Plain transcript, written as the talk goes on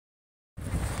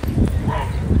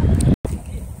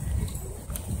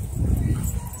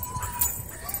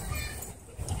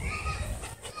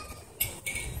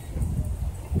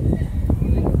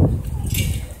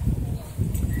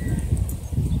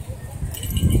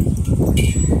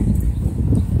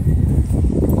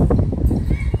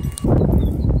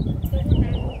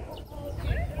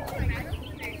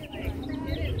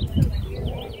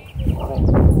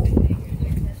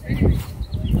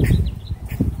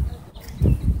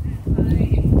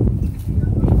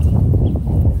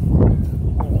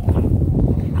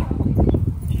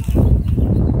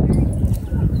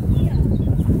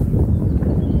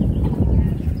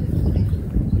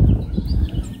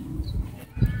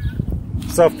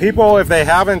So people, if they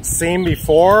haven't seen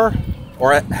before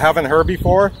or haven't heard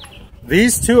before,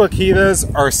 these two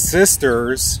Akitas are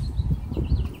sisters.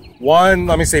 One,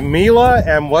 let me say, Mila,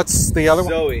 and what's the other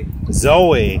Zoe. one?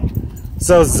 Zoe.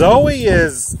 So Zoe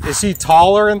is she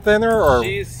taller and thinner, or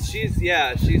her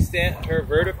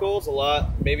vertical's a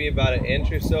lot, maybe about an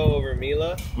inch or so over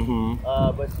Mila. Mm-hmm.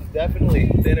 But she's definitely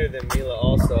thinner than Mila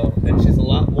also, and she's a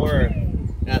lot more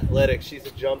athletic. She's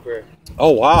a jumper.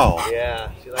 Oh wow.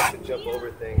 Yeah, she likes to jump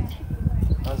over things.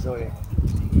 How's Zoe?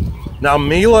 Now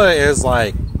Mila is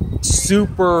like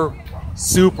super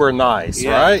nice,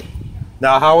 Yeah. right?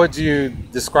 Now how would you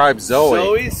describe Zoe?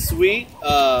 Zoe's sweet.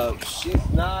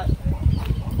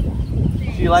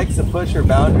 She likes to push her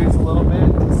boundaries a little bit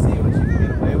to see what she can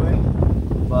get away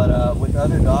with. But with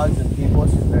other dogs and people,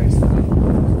 she's very sweet.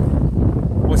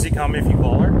 Will she come if you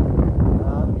call her?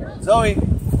 Zoe!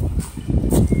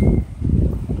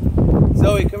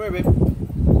 Zoe, come here, babe.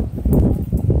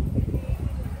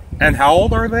 And how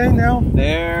old are they now?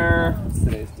 What's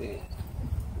today's date?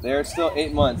 They're still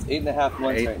 8 months, 8.5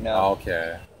 months right now.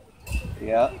 Okay.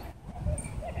 Yeah.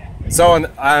 So, and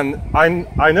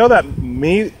I know that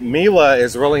Mila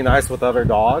is really nice with other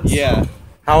dogs. Yeah.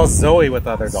 How's Zoe with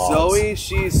other dogs? Zoe,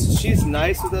 she's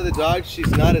nice with other dogs. She's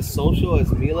not as social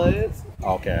as Mila is.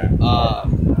 Okay.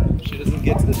 She doesn't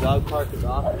get to the dog park as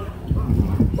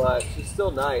often, but she's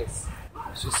still nice.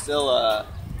 She's still,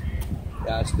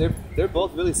 they're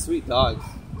both really sweet dogs.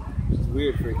 Which is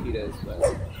weird for Akitas, but.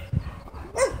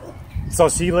 So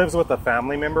she lives with a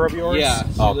family member of yours? Yeah,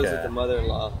 she lives with the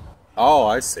mother-in-law. Oh,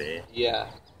 I see. Yeah.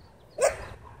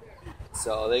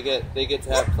 So they get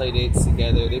to have play dates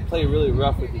together. They play really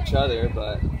rough with each other,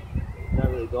 but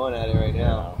not really going at it right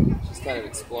now. Just kind of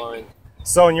exploring.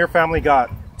 So, and your family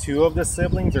got 2 of the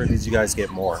siblings, or did you guys get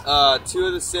more? 2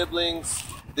 of the siblings,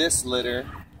 this litter.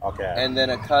 Okay. And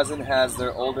then a cousin has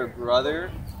their older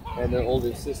brother and their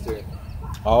older sister.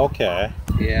 Okay.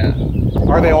 Yeah.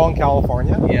 Are they all in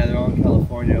California? Yeah, they're all in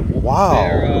California. Wow.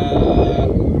 They're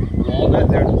Walnut.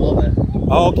 They're in Walnut.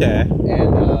 Oh, okay.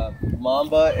 And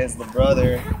Mamba is the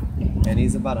brother, and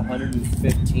he's about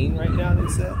 115 right now, they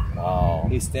said. Wow.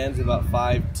 He stands about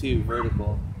 5'2"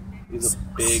 vertical. He's a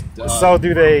big dog. So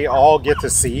do they all get to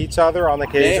see each other on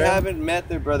occasion? They haven't met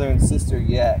their brother and sister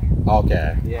yet.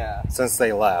 Okay. Yeah. Since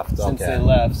they left. Since they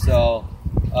left. So,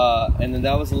 and then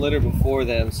that was a litter before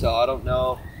them, so I don't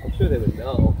know. I'm sure they would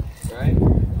know, right?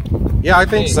 Yeah, I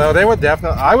think so. They would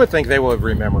definitely, I would think they would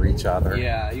remember each other.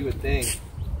 Yeah, you would think.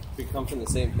 We come from the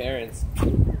same parents.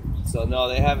 So, no,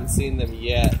 they haven't seen them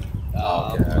yet.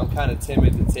 Okay. I'm kind of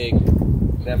timid to take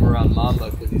them around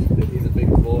Mamba because he's a big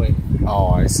boy.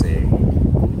 Oh, I see.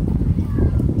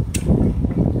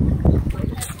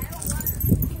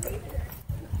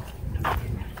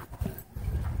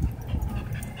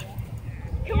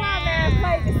 Come on, man.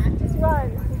 Mike, just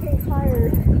run. You're getting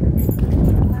tired.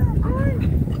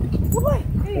 Come on.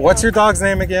 What's your dog's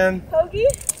name again? Kogi?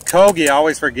 Kogi, I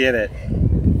always forget it.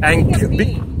 And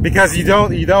because you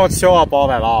don't show up all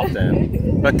that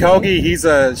often. But Kogi, he's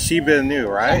a Shiba Inu,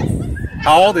 right?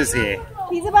 How old is he?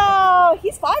 He's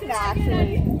 5 now,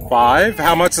 actually. 5?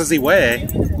 How much does he weigh?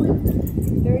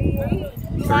 38.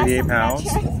 38 pounds.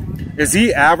 Is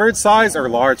he average size or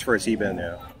large for a Shiba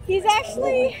Inu? He's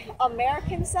actually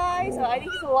American size, so I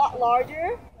think he's a lot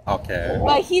larger. Okay.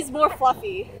 But he's more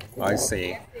fluffy. I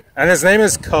see. And his name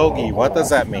is Kogi. What does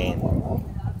that mean?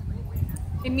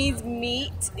 It means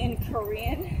meat in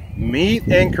Korean. Meat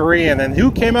in Korean. And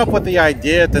who came up with the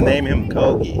idea to name him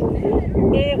Kogi?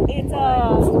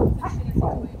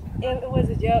 It was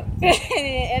a joke. And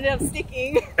it ended up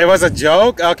sticking. It was a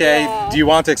joke? Okay. Yeah. Do you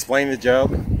want to explain the joke?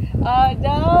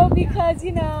 No, because,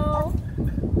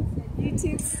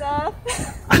 YouTube stuff.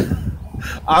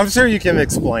 I'm sure you can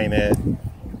explain it.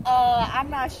 I'm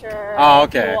not sure. Oh,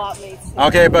 okay. To.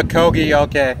 Okay, but Kogi,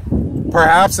 okay.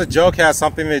 Perhaps the joke has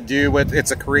something to do with,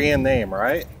 it's a Korean name,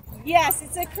 right? Yes,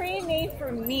 it's a Korean name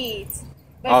for meat.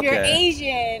 But if you're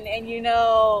Asian and you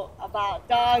know about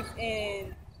dogs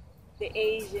in the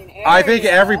Asian area. I think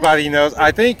everybody knows.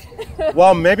 I think,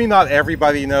 well, maybe not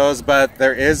everybody knows, but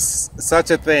there is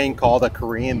such a thing called a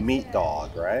Korean meat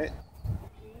dog, right?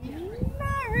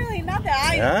 Not really, not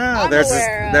that I'm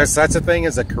aware of. There's such a thing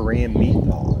as a Korean meat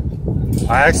dog.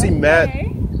 I actually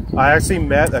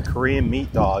met a Korean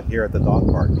meat dog here at the dog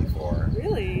park before.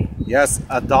 Really? Yes,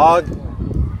 a dog.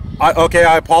 Okay,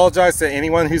 I apologize to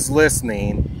anyone who's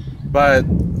listening, but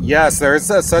yes, there is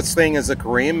such thing as a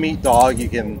Korean meat dog. You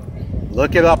can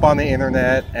look it up on the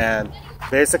internet, and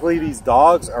basically these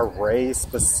dogs are raised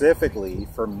specifically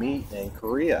for meat in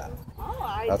Korea. Oh,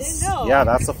 I didn't know. Yeah,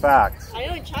 that's a fact. I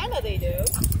know in China they do.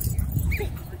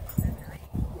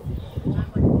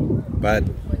 But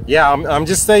yeah, I'm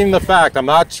just stating the fact. I'm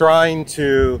not trying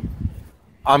to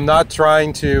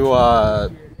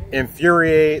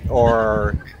infuriate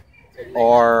or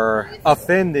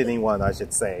offend anyone, I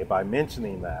should say, by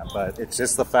mentioning that. But it's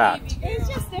just the fact. It's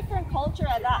just different culture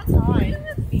at that time,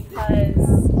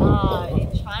 because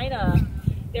in China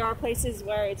there are places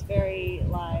where it's very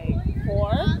like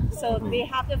poor, so they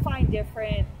have to find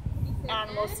different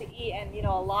animals to eat, and you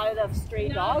know, a lot of the stray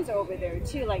dogs are over there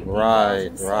too, like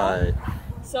right.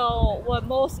 So what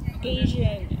most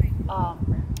Asian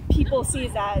people see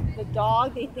is that the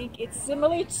dog, they think it's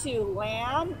similar to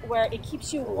lamb, where it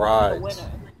keeps you warm in the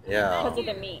winter. Yeah. Because of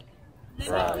the meat.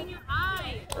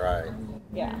 Right.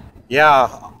 Yeah. Yeah.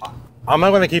 I'm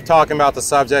not going to keep talking about the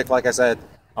subject. Like I said,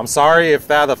 I'm sorry if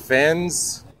that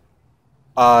offends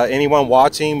anyone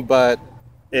watching, but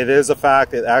it is a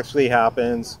fact. It actually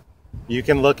happens. You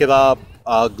can look it up,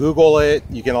 Google it.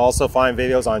 You can also find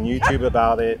videos on YouTube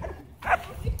about it.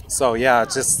 So yeah,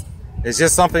 it's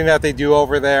just something that they do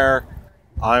over there.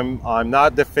 I'm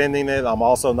not defending it. I'm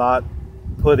also not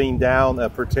putting down a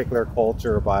particular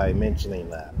culture by mentioning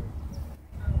that.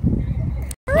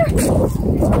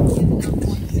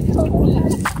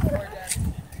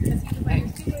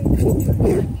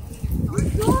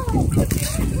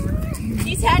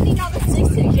 He's handing out the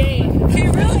sticks to Jay. He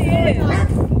really is.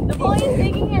 The boy is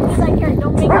thinking him, he's like, here,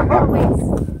 don't make up more ways.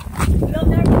 You'll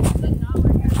never but not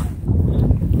like her.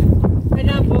 And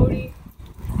not Bodie.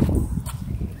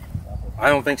 I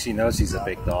don't think she knows she's a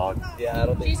big dog. Yeah, I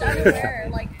don't think she's so. unaware.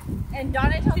 Like, and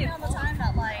Donna tells me all the time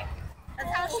that like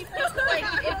that's how she plays. Like,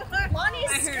 if Lonnie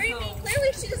is screaming,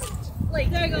 clearly she just like.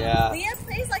 There you go. Yeah. Leah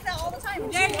plays like that all the time.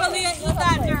 There you go, Leah, eat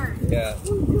that dirt. Yeah.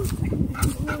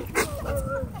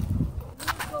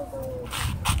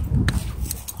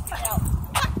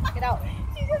 Get out.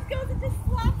 She just goes and just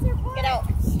slaps her butt. Get out.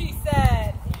 She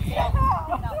said. Get out.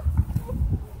 Get out.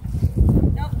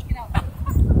 Nope. Get out.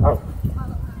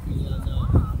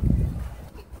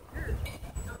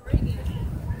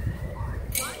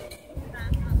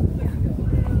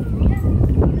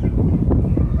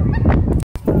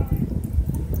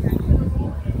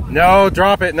 No,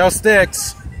 drop it. No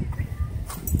sticks.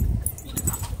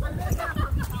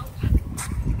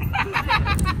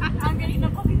 I'm getting the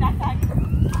puppy backpack.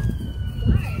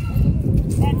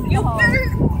 You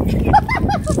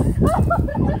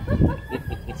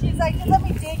She's like, just let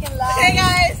me dig and laugh. Hey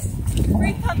guys,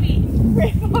 free puppy.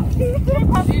 Free puppy. Free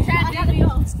puppy. Your chance,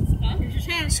 Here's your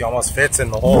chance. She almost fits in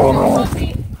the hole.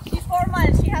 She's 4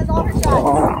 months. She has all her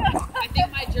shots. I think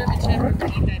my German Shepherd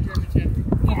would eat that German Shepherd.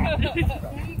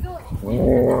 There you go.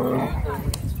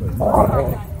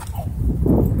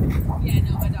 Yeah,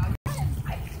 no, my dog.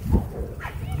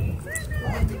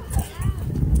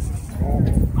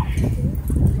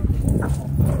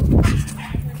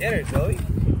 Get her, Zoe.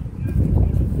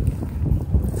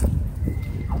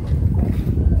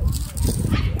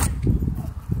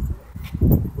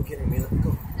 Go get her, Mila. Go.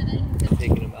 They're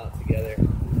taking them out together.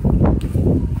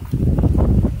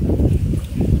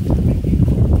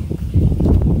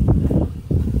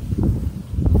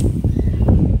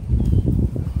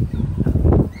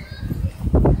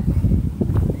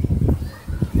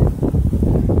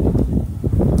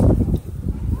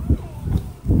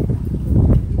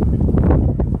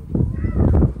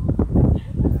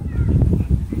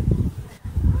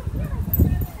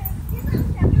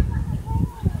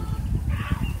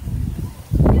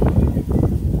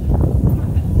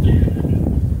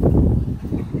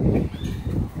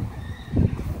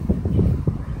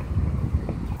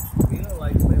 Mila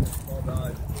likes playing with small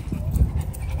dogs.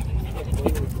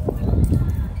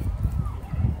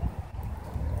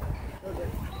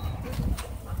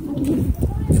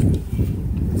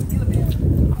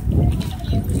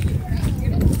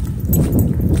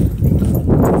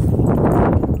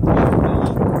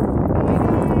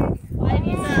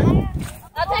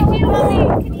 I'll take you, Mommy.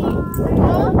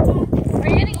 Are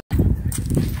you getting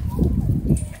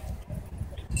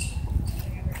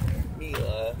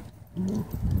Mila.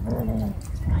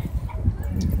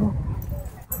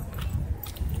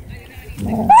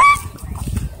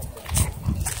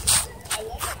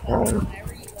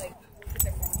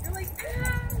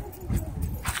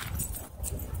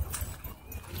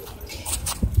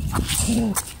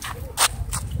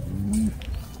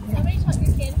 Somebody taught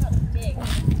your kid how to dig.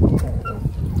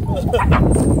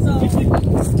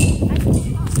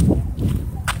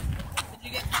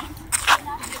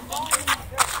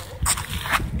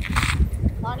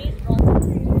 Lonnie's rolling.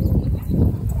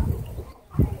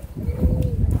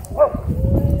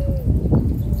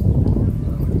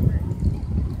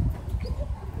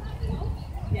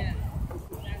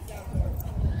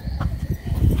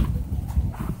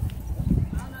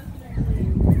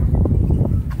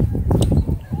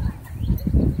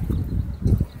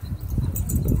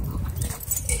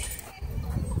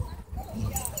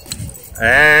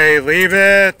 Hey, leave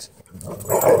it!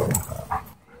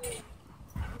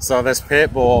 So this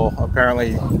pit bull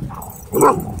apparently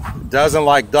doesn't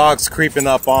like dogs creeping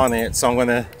up on it, so I'm going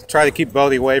to try to keep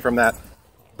Bodie away from that.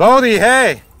 Bodie,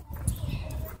 hey!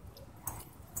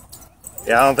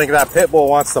 Yeah, I don't think that pit bull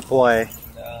wants to play.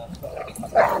 No.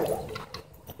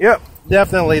 Yep,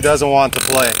 definitely doesn't want to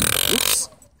play. Oops,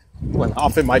 went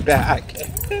off in my back.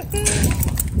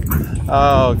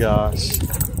 Oh gosh.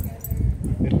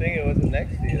 Good thing it wasn't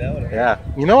next to you. That would have. Yeah,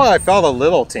 you know what? I felt a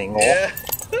little tingle. Yeah.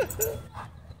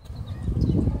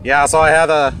 Yeah, so I had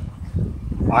a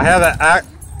act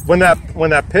when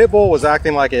that pit bull was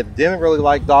acting like it didn't really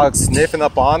like dogs sniffing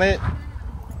up on it.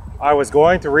 I was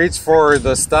going to reach for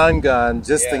the stun gun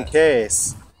just in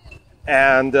case,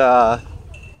 and I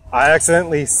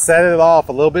accidentally set it off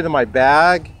a little bit in my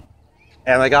bag,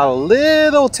 and I got a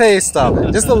little taste of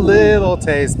it, just a little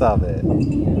taste of it.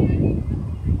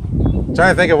 I'm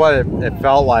trying to think of what it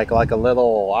felt like a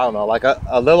little, I don't know, like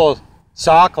a little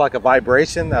shock, like a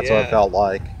vibration. That's what it felt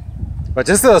like, but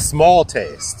just a small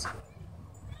taste.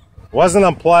 Wasn't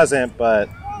unpleasant, but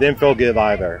didn't feel good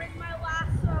either.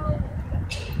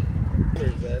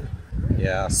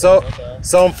 Yeah, so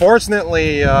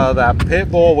unfortunately that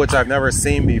pit bull, which I've never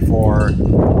seen before,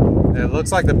 it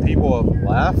looks like the people have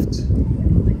left.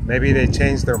 Maybe they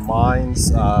changed their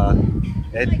minds.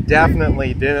 It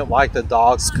definitely didn't like the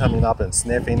dogs coming up and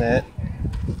sniffing it.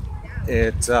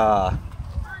 It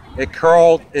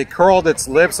curled its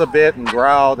lips a bit and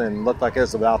growled and looked like it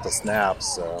was about to snap.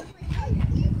 So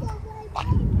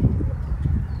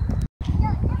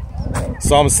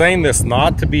I'm saying this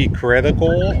not to be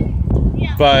critical,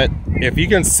 but if you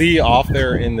can see off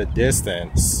there in the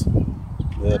distance,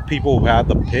 the people who have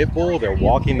the pit bull, they're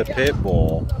walking the pit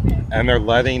bull and they're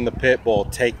letting the pit bull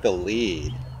take the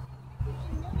lead.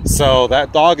 So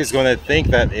that dog is going to think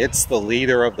that it's the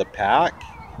leader of the pack,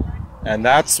 and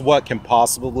that's what can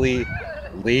possibly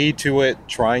lead to it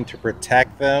trying to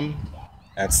protect them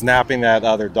and snapping at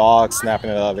other dogs, snapping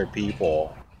at other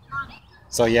people.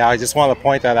 So yeah, I just want to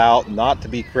point that out, not to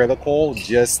be critical,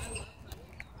 just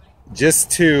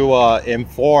to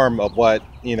inform of what,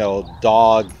 you know,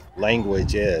 dog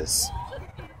language is.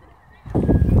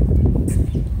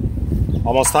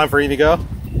 Almost time for you to go?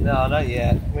 No, not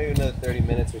yet. Maybe another 30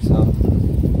 minutes or so.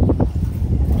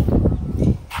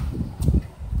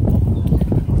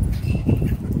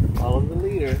 Follow the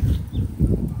leader.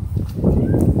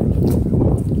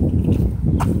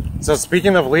 So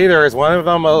speaking of leader, is one of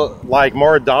them like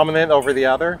more dominant over the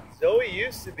other? Zoe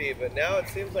used to be, but now it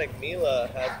seems like Mila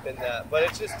has been that. But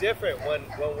it's just different. When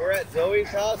we're at Zoe's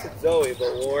house, it's Zoe.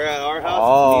 But when we're at our house,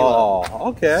 it's Mila. Oh,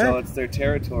 okay. So it's their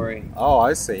territory. Oh,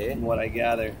 I see. From what I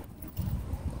gather.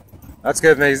 That's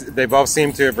good. They both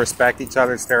seem to respect each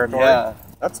other's territory. Yeah.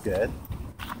 That's good.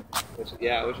 Which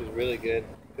is really good.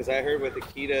 Because I heard with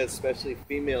Akitas, especially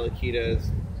female Akitas,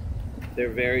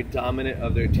 they're very dominant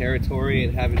of their territory,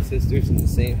 and having sisters in the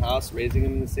same house, raising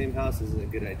them in the same house isn't a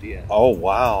good idea. Oh,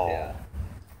 wow. Yeah.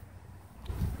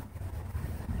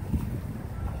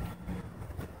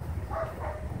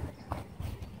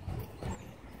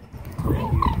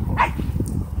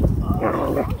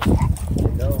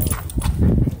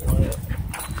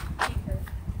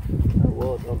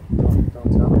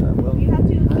 Don't tell me that. Will. You have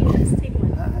to just take one.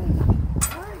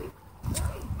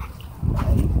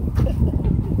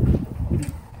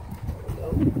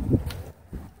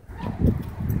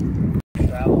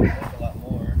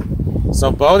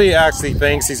 So Bodie actually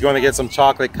thinks he's going to get some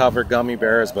chocolate covered gummy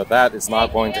bears, but that is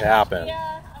not going to happen.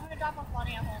 Yeah, I'm gonna drop off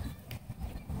Lonnie at home.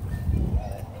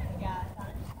 Yeah,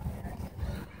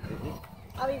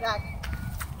 I'll be back.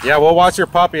 Yeah, we'll watch your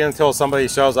puppy until somebody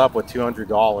shows up with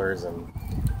 $200 and,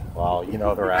 well, you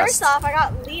know the rest. First off, I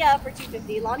got Leah for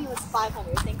 $250. Lonnie was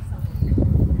 $500. Thanks so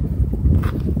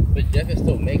much. But Jeff is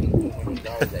still making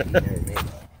 $200 that he never made.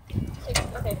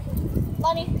 Okay.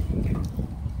 Lonnie.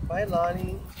 Bye,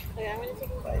 Lonnie. Okay, I'm gonna take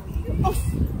a Bye,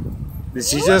 Did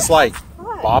she just like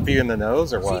bop you in the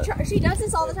nose or what? She does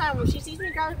this all the time. When she sees me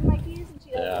grabbing my keys and she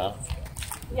does Yeah. this.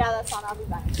 Yeah, that's fine. I'll be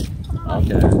back. Okay. I'm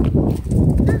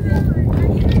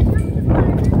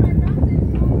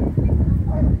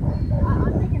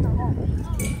taking her home.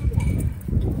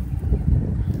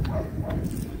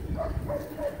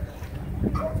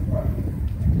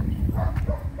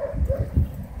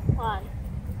 Come on.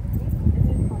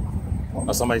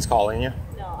 Oh, somebody's calling you?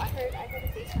 No, I heard a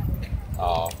FaceTime.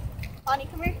 Oh. Lonnie,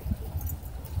 come here.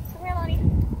 Come here, Lonnie.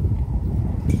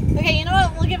 Okay, you know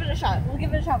what? We'll give it a shot. We'll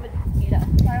give it a shot with Ada.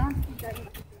 So I don't have to keep driving.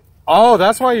 Oh,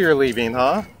 that's why you're leaving,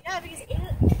 huh? Yeah, because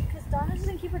Donna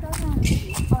doesn't keep her dogs on.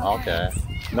 Okay.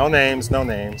 No names, no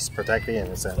names. Protect the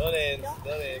innocent. No names,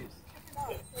 no names.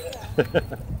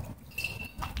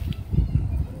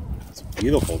 It's a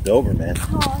beautiful Doberman.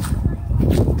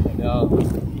 I know.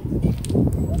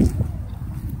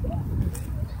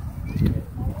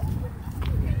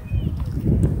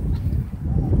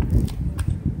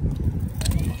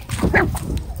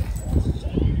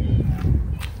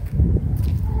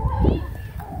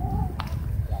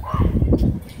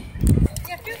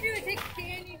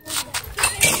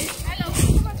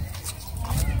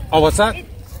 Oh, what's that?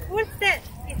 What's that?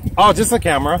 Oh, just a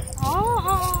camera.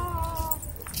 Oh.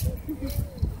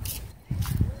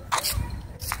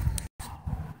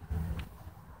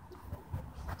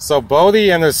 So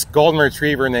Bodhi and this golden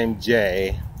retriever named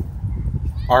Jay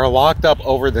are locked up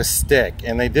over the stick,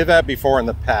 and they did that before in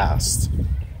the past.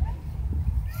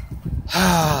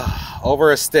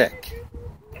 Over a stick.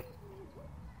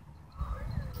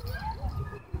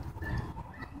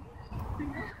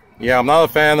 Yeah, I'm not a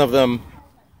fan of them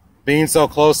being so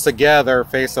close together,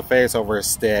 face to face over a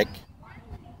stick.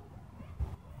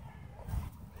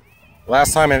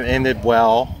 Last time it ended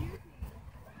well.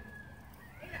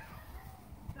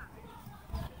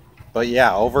 But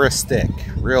yeah, over a stick,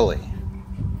 really.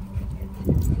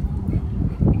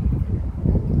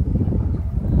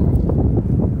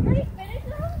 Already finished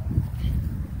them?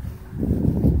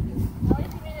 At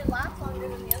least you made it last longer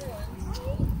than the other ones.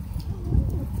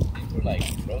 These were like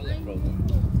frozen.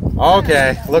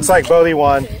 Okay, looks like Bodhi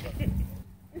won.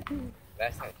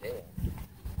 That's not it.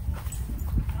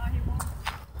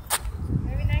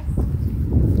 Maybe next.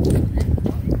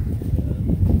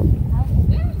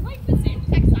 They're like the same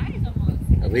exact size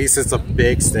almost. At least it's a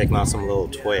big stick, not some little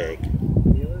twig.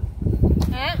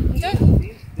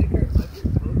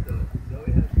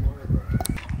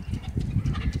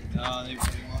 No, they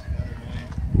want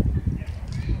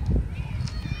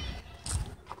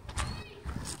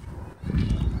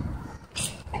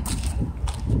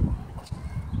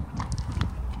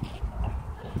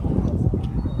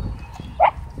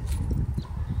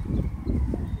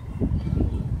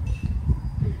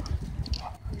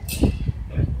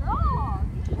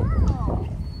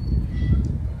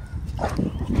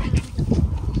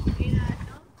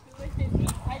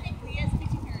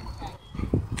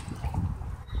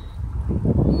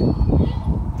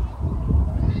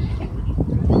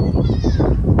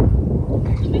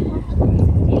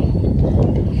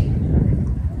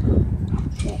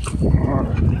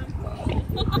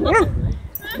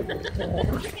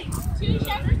Two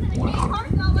shepherds and a king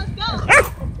park. Now let's go.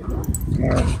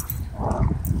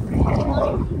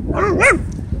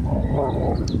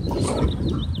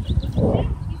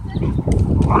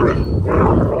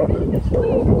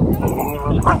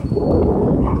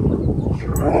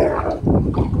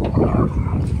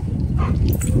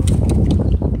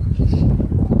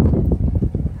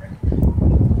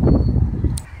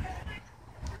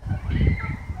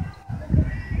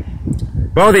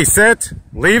 Bodhi, sit.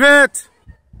 Leave it.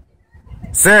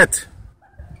 Sit.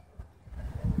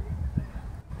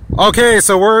 Okay,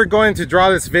 so we're going to draw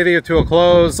this video to a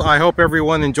close. I hope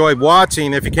everyone enjoyed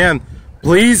watching. If you can,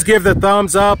 please give the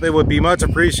thumbs up. It would be much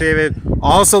appreciated.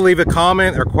 Also, leave a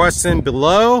comment or question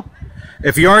below.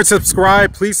 If you aren't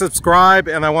subscribed, please subscribe.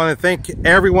 And I want to thank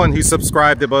everyone who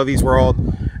subscribed to Bodhi's World.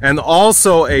 And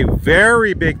also a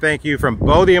very big thank you from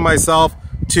Bodhi and myself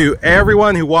to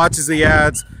everyone who watches the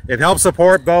ads. It helps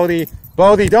support Bodhi.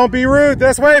 Bodhi, don't be rude.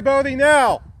 This way, Bodhi,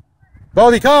 now.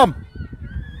 Bodhi, come.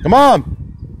 Come on.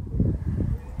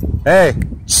 Hey.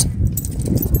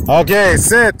 Okay,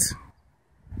 sit.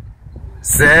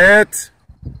 Sit.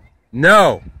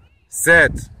 No.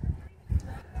 Sit.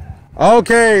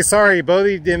 Okay, sorry,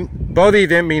 Bodhi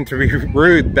didn't mean to be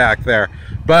rude back there.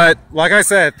 But like I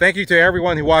said, thank you to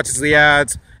everyone who watches the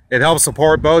ads. It helps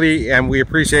support Bodhi, and we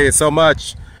appreciate it so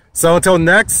much. So until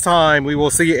next time, we will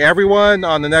see everyone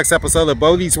on the next episode of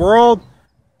Bodhi's World.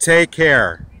 Take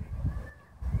care.